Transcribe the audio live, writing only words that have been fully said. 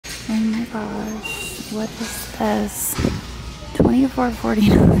Oh my gosh, what is this?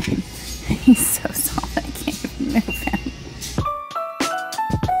 $24.49. He's so small I can't even move him.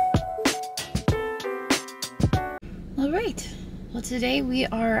 Alright, well today we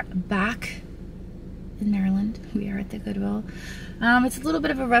are back in Maryland. We are at the Goodwill. It's a little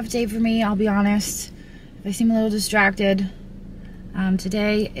bit of a rough day for me, I'll be honest. If I seem a little distracted,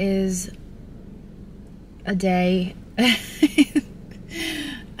 today is a day.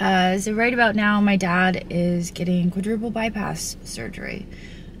 So right about now, my dad is getting quadruple bypass surgery,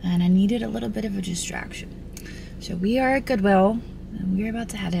 and I needed a little bit of a distraction. So we are at Goodwill, and we're about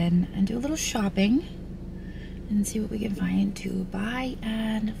to head in and do a little shopping and see what we can find to buy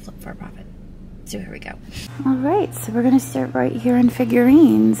and flip for a profit. So here we go. All right, so we're gonna start right here in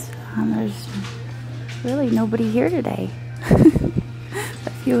figurines. There's really nobody here today.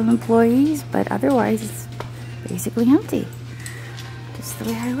 A few employees, but otherwise it's basically empty. Just the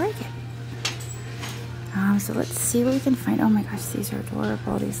way I like it. So let's see what we can find. Oh my gosh, these are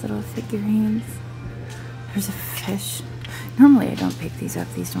adorable, these little figurines. There's a fish. Normally I don't pick these up.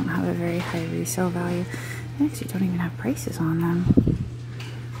 These don't have a very high resale value. They actually don't even have prices on them.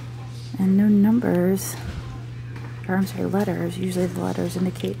 And no numbers. Or I'm sorry, letters. Usually the letters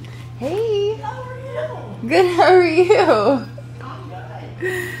indicate, hey! How are you? Good, how are you?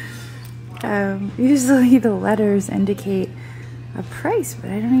 I'm good. Usually the letters indicate a price, but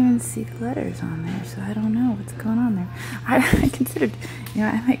I don't even see the letters on there, so I don't know what's going on there. I considered, you know,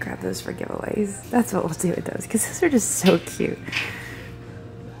 I might grab those for giveaways. That's what we'll do with those, because those are just so cute.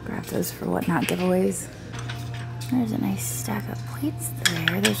 Grab those for whatnot giveaways. There's a nice stack of plates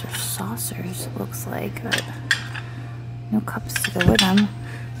there. Those are saucers, it looks like, but no cups to go with them.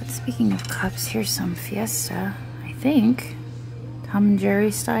 But speaking of cups, here's some Fiesta, I think. Tom and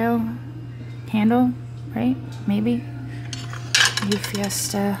Jerry style handle, right? Maybe. You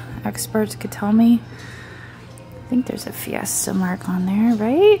Fiesta experts could tell me. I think there's a Fiesta mark on there,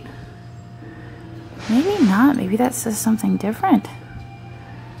 right? Maybe not. Maybe that says something different.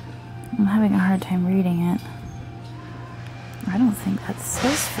 I'm having a hard time reading it. I don't think that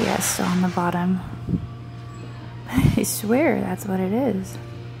says Fiesta on the bottom. I swear that's what it is.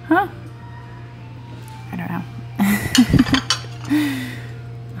 Huh? I don't know.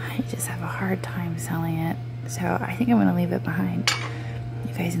 I just have a hard time selling it. So I think I'm gonna leave it behind.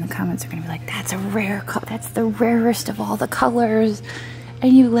 You guys in the comments are gonna be like, that's a rare color. That's the rarest of all the colors.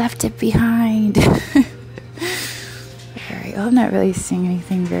 And you left it behind. Alright, well, I'm not really seeing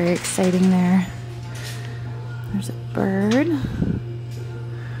anything very exciting there. There's a bird.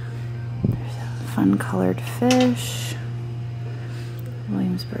 There's a fun colored fish.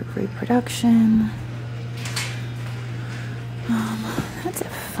 Williamsburg reproduction. That's a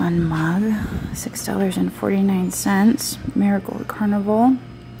fun mug. $6.49. Marigold Carnival.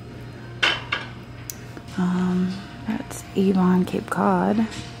 That's Avon Cape Cod.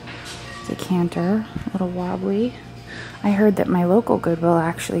 Decanter. A little wobbly. I heard that my local Goodwill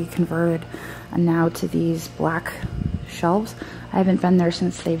actually converted now to these black shelves. I haven't been there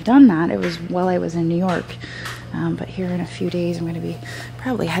since they've done that. It was while I was in New York. But here in a few days I'm going to be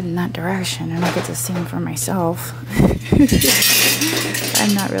probably heading that direction, and I'll get to see them for myself.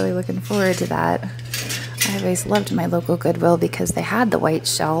 I'm not really looking forward to that. I always loved my local Goodwill because they had the white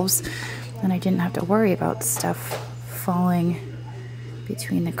shelves and I didn't have to worry about stuff falling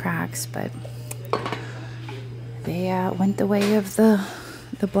between the cracks, but they went the way of the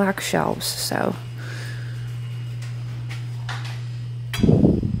black shelves, so it's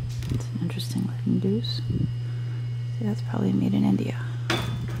an interesting looking deuce. See, that's probably made in India.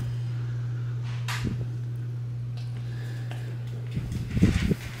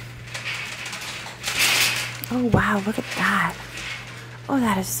 Oh wow, look at that. Oh,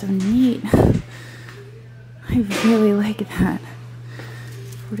 that is so neat. I really like that.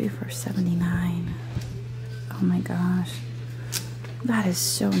 $44.79. Oh my gosh. That is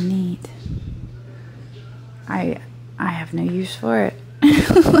so neat. I have no use for it.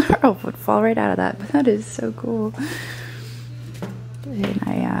 Laurel would fall right out of that, but that is so cool. And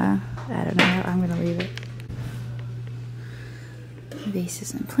I don't know, I'm gonna leave it.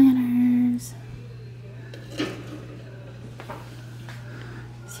 Vases and planners.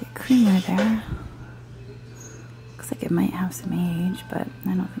 See a creamer there. Looks like it might have some age, but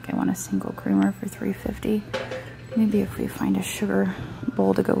I don't think I want a single creamer for $3.50. Maybe if we find a sugar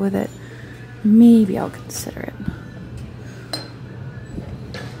bowl to go with it, maybe I'll consider it.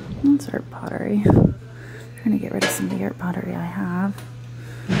 That's art pottery. I'm trying to get rid of some of the art pottery I have.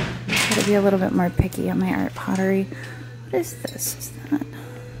 Try to be a little bit more picky on my art pottery. What is this? Is that?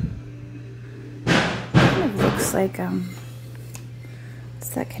 It kind of looks like It's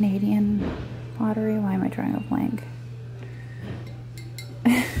that Canadian pottery. Why am I drawing a blank?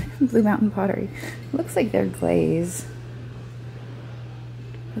 Blue Mountain pottery. It looks like they're glaze.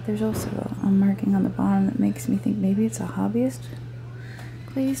 But there's also a marking on the bottom that makes me think maybe it's a hobbyist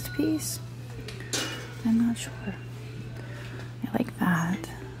glazed piece. I'm not sure. I like that.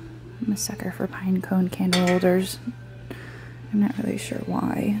 I'm a sucker for pine cone candle holders. I'm not really sure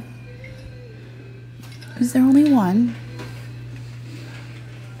why. Is there only one?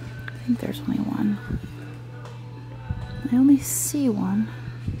 I think there's only one. I only see one.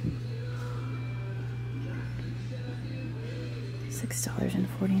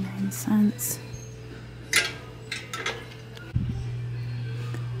 $6.49.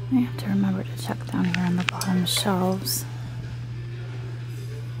 I have to remember to check down here on the bottom shelves.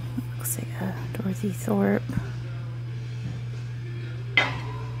 Looks like a Dorothy Thorpe.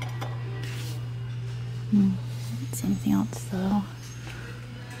 Don't see anything else though.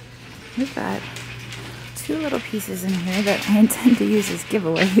 We've got two little pieces in here that I intend to use as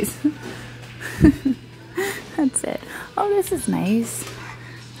giveaways. That's it. Oh, this is nice.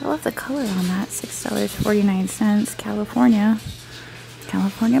 I love the color on that. $6.49, California.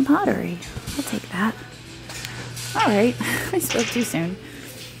 California pottery. I'll take that. All right, I spoke too soon.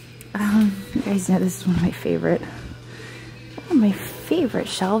 You guys know this is one of my favorite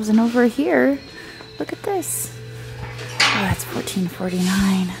shelves. And over here, look at this. Oh, that's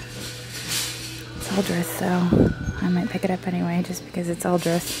 $14.49. It's Eldrith though. I might pick it up anyway just because it's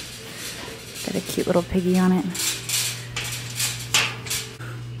Eldrith. Got a cute little piggy on it.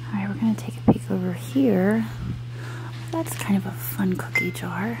 All right, we're gonna take a peek over here. That's kind of a fun cookie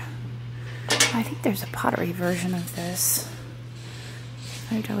jar. I think there's a pottery version of this.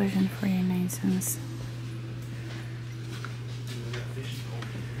 $5.49.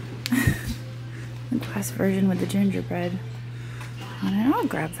 The glass version with the gingerbread on it. I'll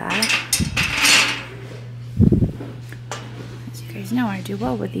grab that. As you guys know, I do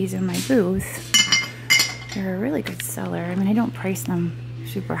well with these in my booth. They're a really good seller. I mean, I don't price them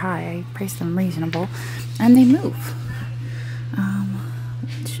super high. I price them reasonable. And they move.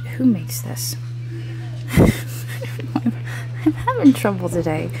 Who makes this? I'm having trouble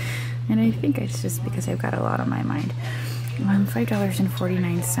today. And I think it's just because I've got a lot on my mind.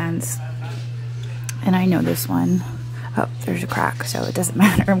 $5.49. And I know this one. Oh, there's a crack, so it doesn't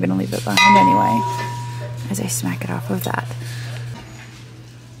matter. I'm going to leave it behind anyway as I smack it off of that.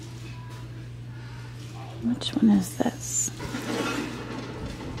 Which one is this?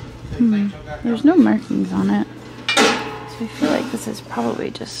 There's no markings on it. So I feel like this is probably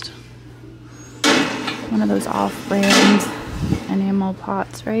just one of those off-brand enamel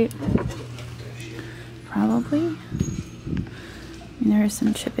pots, right? Probably. I mean, there is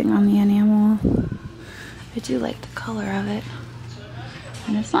some chipping on the enamel. I do like the color of it.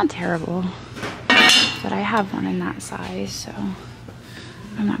 And it's not terrible. But I have one in that size, so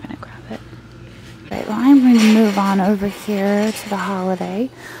I'm not going to grab it. Right, well, I'm going to move on over here to the holiday.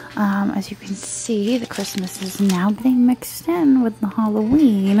 As you can see, the Christmas is now getting mixed in with the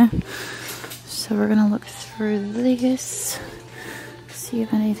Halloween. So we're going to look through this, see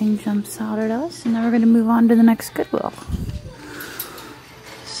if anything jumps out at us, and then we're going to move on to the next Goodwill.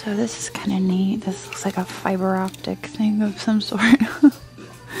 So this is kind of neat. This looks like a fiber optic thing of some sort. But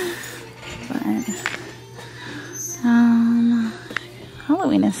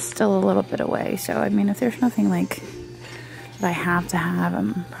Halloween is still a little bit away, so I mean, if there's nothing like that I have to have,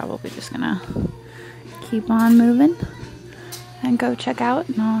 I'm probably just gonna keep on moving and go check out,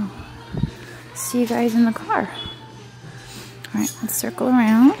 and I'll see you guys in the car. Alright, let's circle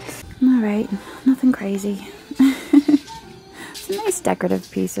around. Alright, nothing crazy. Some nice decorative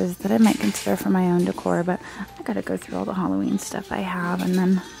pieces that I might consider for my own decor, but I gotta go through all the Halloween stuff I have and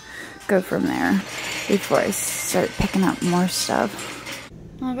then go from there before I start picking up more stuff.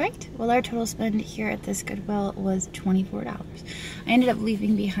 Alright, well, our total spend here at this Goodwill was $24. I ended up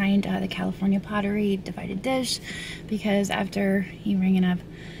leaving behind the California pottery divided dish because after he rang it up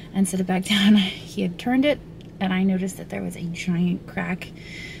and set it back down, he had turned it and I noticed that there was a giant crack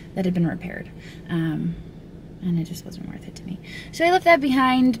that had been repaired. And it just wasn't worth it to me. So I left that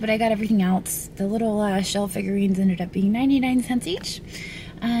behind, but I got everything else. The little shell figurines ended up being 99 cents each.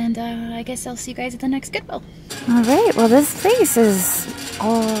 And I guess I'll see you guys at the next Goodwill. All right, well, this place is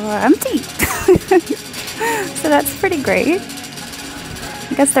all empty. So that's pretty great.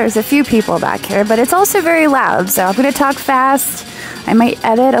 I guess there's a few people back here, but it's also very loud. So I'm gonna talk fast. I might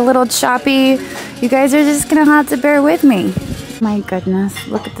edit a little choppy. You guys are just gonna have to bear with me. My goodness,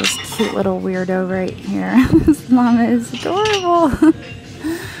 look at this cute little weirdo right here. This mama is adorable.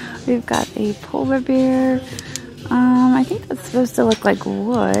 We've got a polar bear. I think that's supposed to look like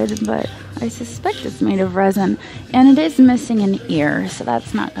wood, but I suspect it's made of resin. And it is missing an ear, so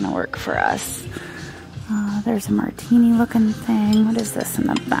that's not gonna work for us. There's a martini looking thing. What is this in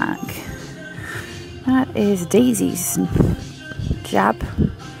the back? That is Daisy's Jap.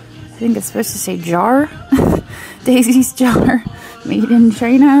 I think it's supposed to say jar. Daisy's jar. Made in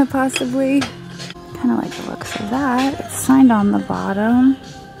China, possibly. Kind of like the looks of that. It's signed on the bottom.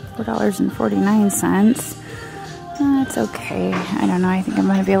 $4.49. That's okay. I don't know. I think I'm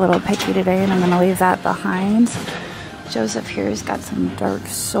going to be a little picky today, and I'm going to leave that behind. Joseph here's got some dark,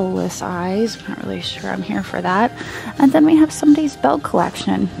 soulless eyes. I'm not really sure I'm here for that. And then we have somebody's bell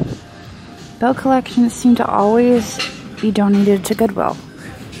collection. Bell collections seem to always be donated to Goodwill.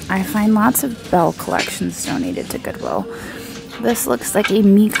 I find lots of bell collections donated to Goodwill. This looks like a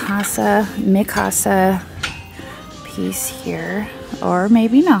Mikasa piece here. Or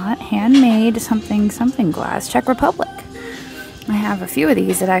maybe not. Handmade something glass. Czech Republic. I have a few of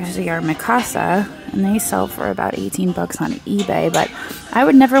these that actually are Mikasa, and they sell for about 18 bucks on eBay, but I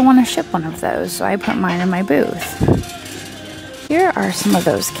would never want to ship one of those, so I put mine in my booth. Here are some of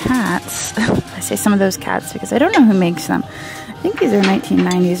those cats. I say some of those cats because I don't know who makes them. I think these are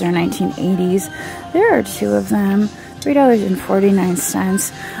 1990s or 1980s. There are two of them.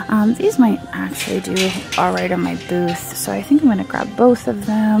 $3.49. These might actually do all right on my booth, so I think I'm going to grab both of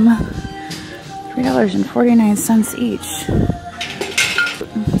them. $3.49 each.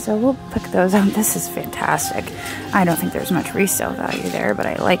 So we'll pick those up. This is fantastic. I don't think there's much resale value there, but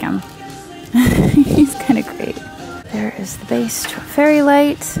I like him. He's kind of great. There is the base to a fairy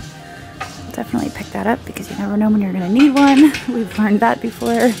light. Definitely pick that up because you never know when you're going to need one. We've learned that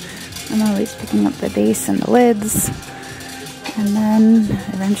before. I'm always picking up the base and the lids. And then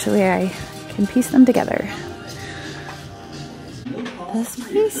eventually I can piece them together. This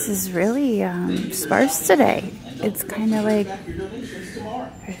place is really sparse today. It's kind of like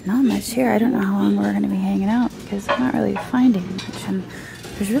there's not much here. I don't know how long we're going to be hanging out because I'm not really finding much. And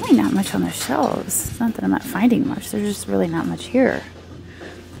there's really not much on the shelves. It's not that I'm not finding much. There's just really not much here.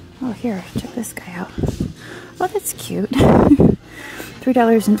 Oh, here. Check this guy out. Oh, that's cute.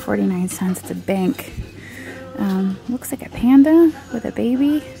 $3.49. It's a bank. Looks like a panda with a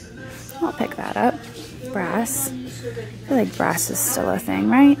baby. I'll pick that up. Brass. I feel like brass is still a thing,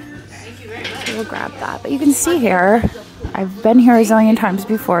 right? So we'll grab that. But you can see here, I've been here a zillion times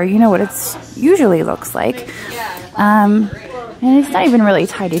before. You know what it usually looks like. And it's not even really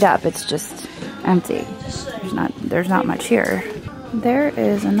tidied up. It's just empty. There's not much here. There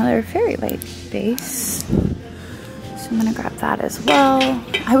is another fairy light base. So I'm gonna grab that as well.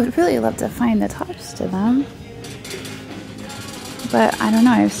 I would really love to find the tops to them. But I don't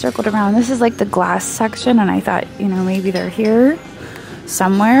know, I've circled around. This is like the glass section, and I thought, you know, maybe they're here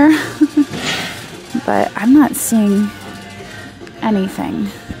somewhere. But I'm not seeing anything.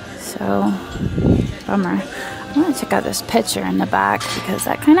 So, bummer. I want to check out this picture in the back because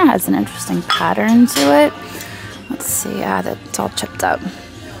that kind of has an interesting pattern to it. Let's see, yeah, that's all chipped up.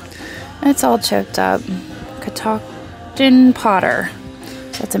 It's all chipped up. Catoctin Potter.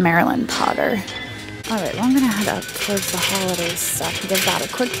 So that's a Maryland Potter. Alright, well I'm going to head up towards the holiday stuff and give that a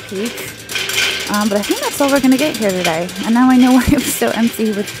quick peek. But I think that's all we're going to get here today. And now I know why it was so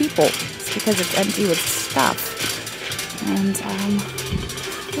empty with people. It's because it's empty with stuff. And I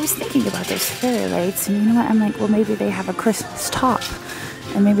was thinking about those fairy lights, and you know what? I'm like, well, maybe they have a Christmas top.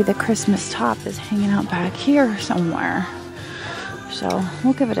 And maybe the Christmas top is hanging out back here somewhere. So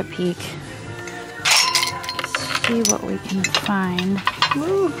we'll give it a peek. See what we can find.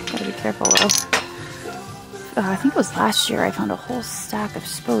 Woo, gotta be careful though. I think it was last year I found a whole stack of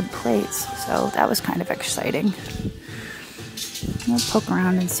Spode plates, so that was kind of exciting. We'll poke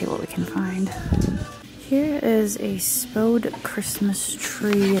around and see what we can find. Here is a Spode Christmas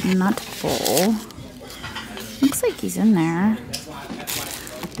tree nut bowl. Looks like he's in there.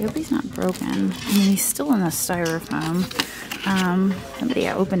 I hope he's not broken. I mean, he's still in the styrofoam. Somebody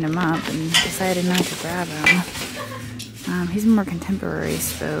opened him up and decided not to grab him. He's more contemporary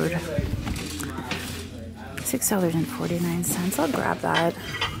Spode. $6.49. I'll grab that.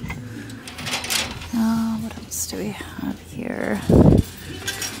 What else do we have here?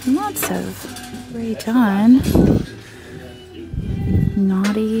 Lots of redone.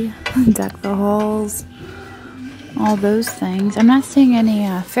 Naughty, Deck the Halls, all those things. I'm not seeing any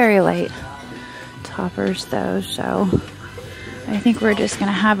fairy light toppers though, so I think we're just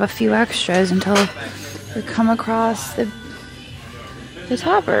gonna have a few extras until we come across the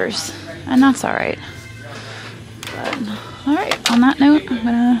toppers, and that's all right. But all right, on that note, I'm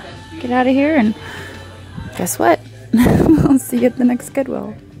gonna get out of here, and guess what? I'll see you at the next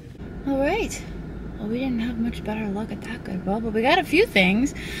Goodwill. All right, Well, we didn't have much better luck at that Goodwill, but we got a few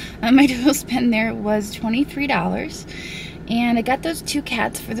things. My total spend there was $23. And I got those 2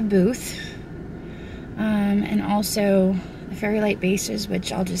 cats for the booth. And also the Fairy Light bases,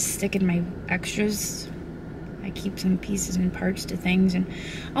 which I'll just stick in my extras. I keep some pieces and parts to things, and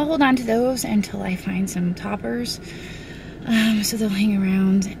I'll hold on to those until I find some toppers. So they'll hang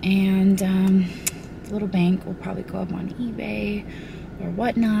around, and the little bank will probably go up on eBay or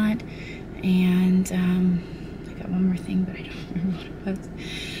whatnot. And I got one more thing, but I don't remember what it was.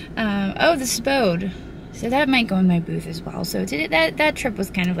 Oh, the Spode. So that might go in my booth as well. So that trip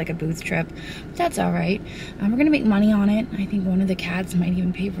was kind of like a booth trip, but that's all right. We're gonna make money on it. I think one of the cats might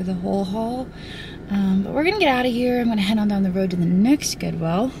even pay for the whole haul. But we're gonna get out of here. I'm gonna head on down the road to the next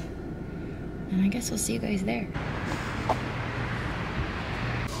Goodwill, and I guess we'll see you guys there.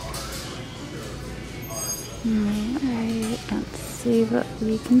 Alright, let's see what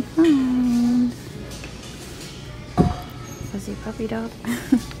we can find. Fuzzy puppy dog.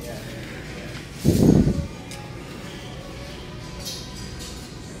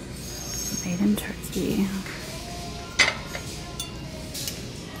 Made in Turkey.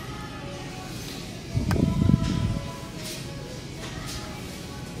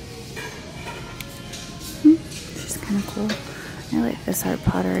 She's kind of cool. I like this art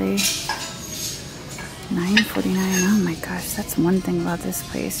pottery. $9.49. Oh my gosh, that's one thing about this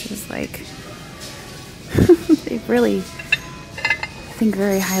place. Is like they really think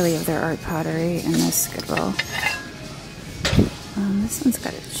very highly of their art pottery in this Goodwill. This one's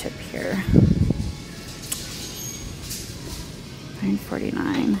got a chip here.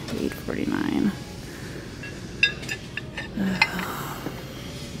 $9.49, $8.49.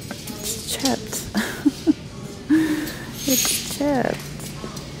 It's chipped. It's chipped.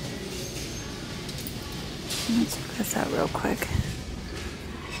 Let me check this out real quick.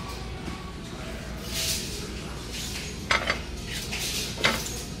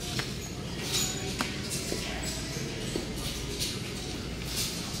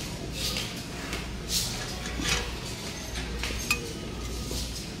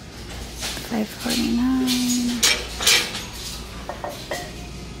 $5.49.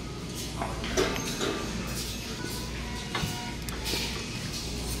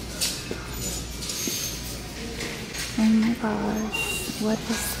 Oh my gosh, what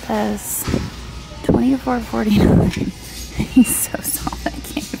is this? $24.49. He's so small, I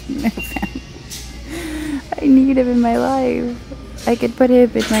can't even move him. I need him in my life. I could put him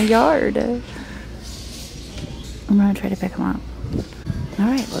in my yard. I'm gonna try to pick him up.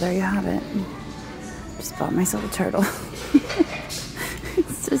 Alright, well there you have it. Just bought myself a turtle.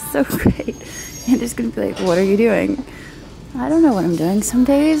 It's just so great. And just gonna be like, what are you doing? I don't know what I'm doing some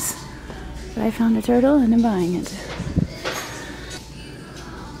days. But I found a turtle and I'm buying it.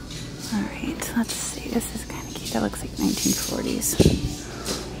 Alright, let's see. This is kind of cute. That looks like 1940s.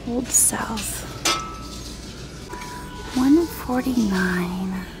 Old South.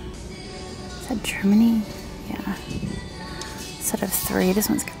 $149. Is that Germany? Yeah. Set of 3. This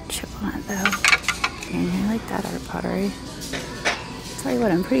one's got a chip on it though. And I like that art pottery. Tell you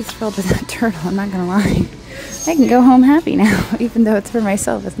what, I'm pretty thrilled with that turtle, I'm not gonna lie. I can go home happy now, even though it's for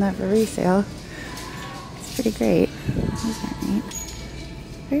myself, it's not for resale. It's pretty great. These are neat.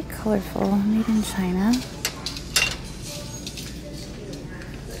 Very colorful, made in China.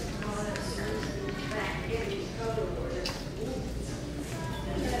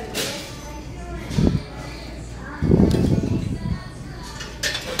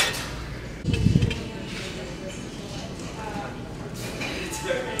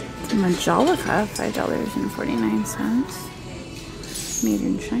 Majolica, $5.49. Made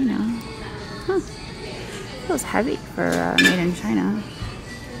in China. Huh. Feels heavy for made in China.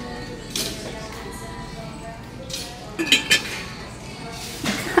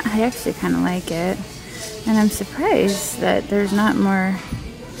 I actually kind of like it. And I'm surprised that there's not more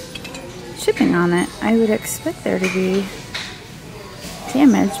shipping on it. I would expect there to be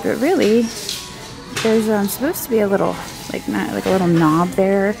damage, but really, there's supposed to be a little, like not like a little knob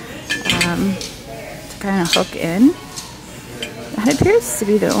there to kind of hook in. That appears to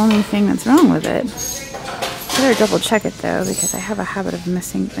be the only thing that's wrong with it. Better double check it though, because I have a habit of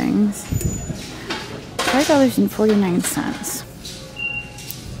missing things. $5.49.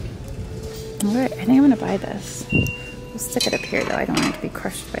 Alright, I think I'm gonna buy this. We'll stick it up here though, I don't want it to be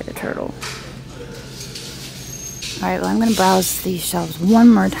crushed by the turtle. Alright, well I'm gonna browse these shelves one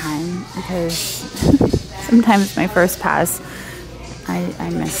more time because sometimes my first pass I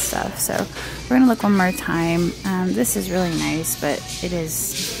miss stuff. So we're gonna look one more time. This is really nice, but it is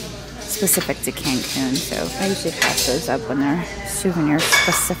specific to Cancun, so I usually pass those up when they're souvenir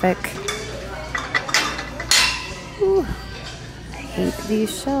specific. Ooh, I hate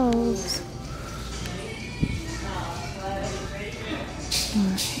these shelves.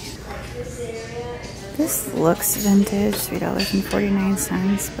 Alright. This looks vintage,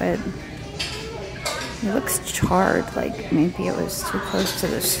 $3.49, but it looks charred, like maybe it was too close to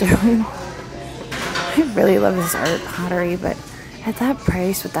the stove. I really love this art pottery, but at that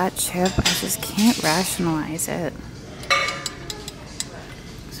price with that chip, I just can't rationalize it.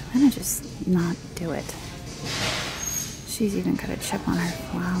 So I'm gonna just not do it. She's even got a chip on her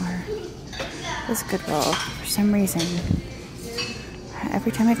flower. This Goodwill, for some reason,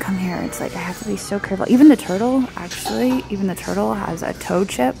 every time I come here, it's like I have to be so careful. Even the turtle, actually, even the turtle has a toe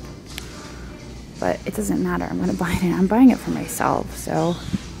chip. But it doesn't matter. I'm gonna buy it. I'm buying it for myself, so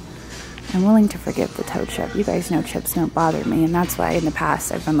I'm willing to forgive the toe chip. You guys know chips don't bother me, and that's why in the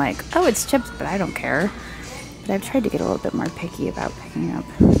past I've been like, oh, it's chips, but I don't care. But I've tried to get a little bit more picky about picking up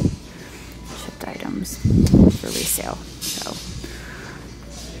chipped items for resale. So,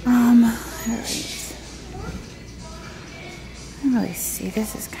 alright. I don't really see.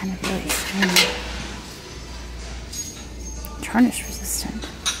 This is kind of really shiny. Tarnish resistant.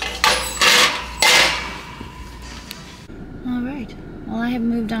 Alright. Well, I have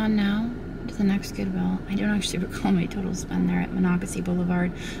moved on now to the next Goodwill. I don't actually recall my total spend there at Monocacy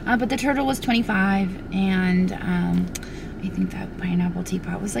Boulevard. But the turtle was $25, and I think that pineapple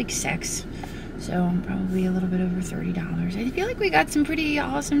teapot was like $6. So probably a little bit over $30. I feel like we got some pretty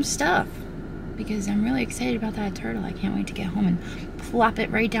awesome stuff, because I'm really excited about that turtle. I can't wait to get home and plop it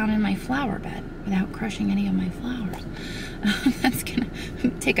right down in my flower bed without crushing any of my flowers. That's gonna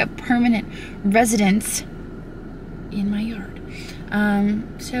take a permanent residence in my yard.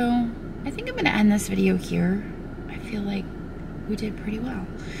 So I think I'm gonna end this video here. I feel like we did pretty well.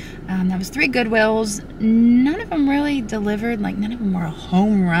 That was 3 Goodwills. None of them really delivered, like none of them were a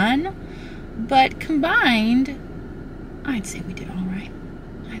home run, but combined, I'd say we did all right.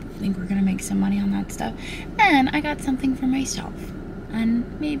 I think we're gonna make some money on that stuff. And I got something for myself.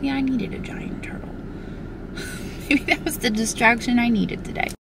 And maybe I needed a giant turtle. Maybe that was the distraction I needed today.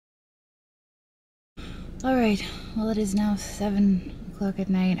 Alright, well it is now 7 o'clock at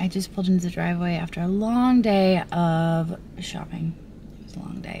night. I just pulled into the driveway after a long day of shopping. It was a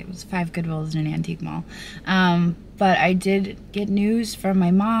long day. It was 5 Goodwills in an antique mall. But I did get news from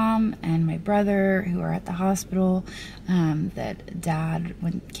my mom and my brother, who are at the hospital, that Dad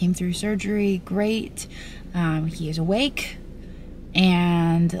came through surgery. Great. He is awake.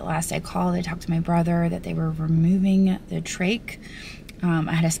 And last I called, I talked to my brother that they were removing the trach.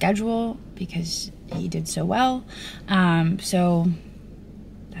 I had a schedule because he did so well. So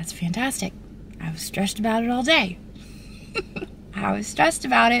that's fantastic. I was stressed about it all day. I was stressed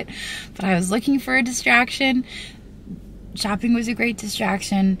about it, but I was looking for a distraction. Shopping was a great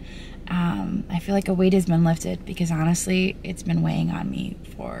distraction. I feel like a weight has been lifted, because honestly, it's been weighing on me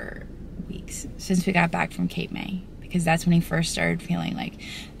for weeks since we got back from Cape May. Because that's when he first started feeling like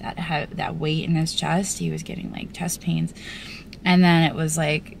that weight in his chest. He was getting like chest pains. And then it was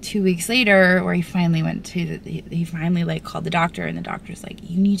like 2 weeks later where he finally went to he finally like called the doctor, and the doctor's like,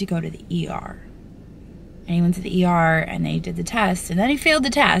 you need to go to the ER. And he went to the ER and they did the test, and then he failed the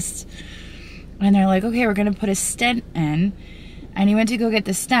test. And they're like, okay, we're gonna put a stent in. And he went to go get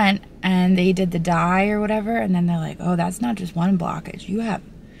the stent, and they did the dye or whatever, and then they're like, oh, that's not just one blockage. You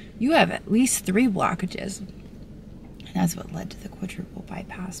have at least 3 blockages. And that's what led to the quadruple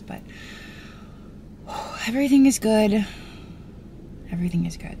bypass. But everything is good. Everything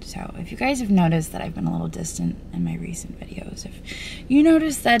is good. So if you guys have noticed that I've been a little distant in my recent videos, if you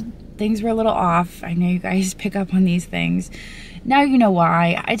notice that things were a little off, I know you guys pick up on these things. Now you know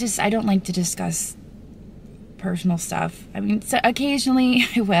why. I don't like to discuss personal stuff. I mean, so occasionally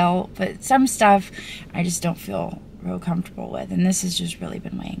I will, but some stuff I just don't feel real comfortable with, and this has just really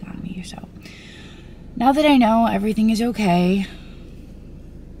been weighing on me. So now that I know everything is okay,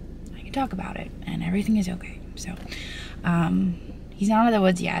 I can talk about it, and everything is okay. So he's not out of the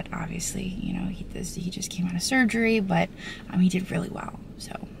woods yet, obviously. You know, he just came out of surgery, but he did really well,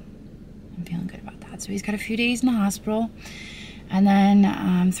 so I'm feeling good about that. So he's got a few days in the hospital, and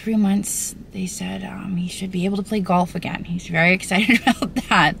then 3 months, they said he should be able to play golf again. He's very excited about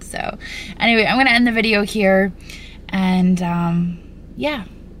that. So anyway, I'm going to end the video here, and yeah,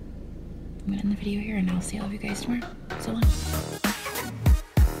 I'm going to end the video here, and I'll see all of you guys tomorrow. So long.